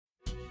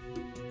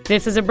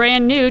This is a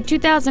brand new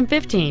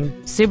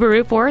 2015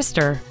 Subaru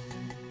Forester.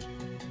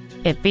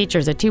 It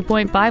features a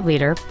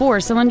 2.5-liter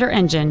four-cylinder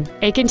engine,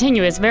 a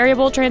continuous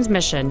variable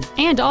transmission,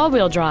 and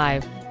all-wheel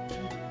drive.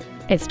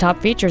 Its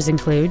top features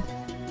include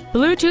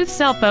Bluetooth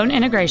cell phone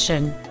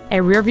integration,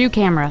 a rear-view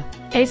camera,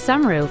 a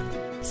sunroof,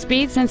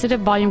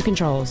 speed-sensitive volume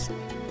controls,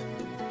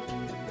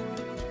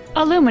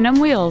 aluminum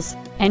wheels,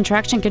 and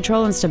traction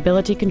control and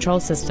stability control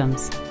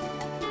systems.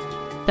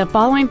 The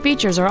following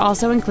features are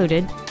also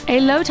included: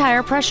 a low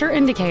tire pressure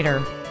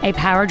indicator, a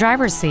power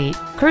driver's seat,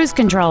 cruise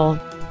control,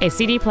 a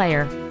CD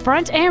player,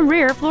 front and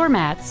rear floor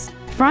mats,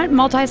 front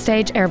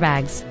multi-stage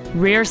airbags,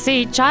 rear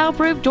seat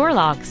child-proof door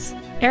locks,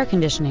 air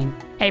conditioning,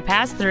 a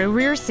pass-through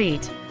rear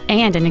seat,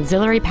 and an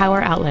auxiliary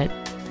power outlet.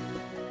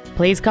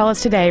 Please call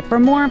us today for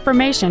more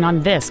information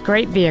on this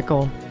great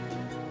vehicle.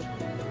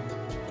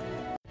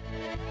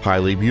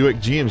 Hiley Buick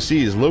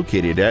GMC is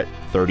located at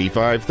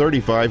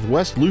 3535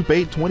 West Loop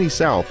 820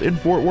 South in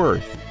Fort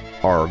Worth.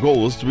 Our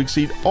goal is to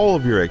exceed all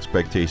of your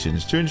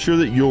expectations to ensure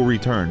that you'll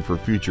return for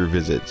future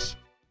visits.